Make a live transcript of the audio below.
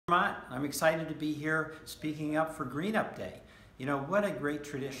Vermont. I'm excited to be here speaking up for Green Up Day. You know, what a great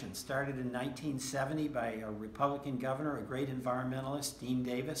tradition. Started in 1970 by a Republican governor, a great environmentalist, Dean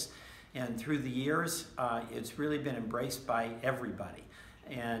Davis. And through the years, it's really been embraced by everybody.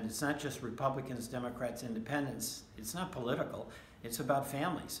 And it's not just Republicans, Democrats, Independents. It's not political. It's about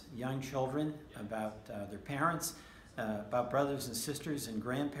families, young children, about their parents, about brothers and sisters and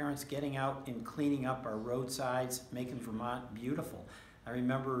grandparents getting out and cleaning up our roadsides, making Vermont beautiful. I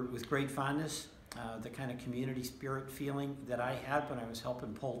remember with great fondness the kind of community spirit feeling that I had when I was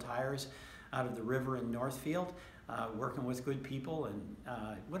helping pull tires out of the river in Northfield, working with good people, and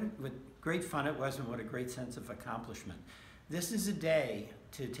what great fun it was, and what a great sense of accomplishment. This is a day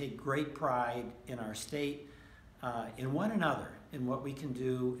to take great pride in our state, in one another, in what we can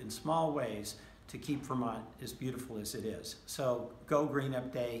do in small ways to keep Vermont as beautiful as it is. So go Green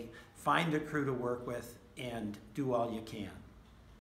Up Day, find a crew to work with, and do all you can.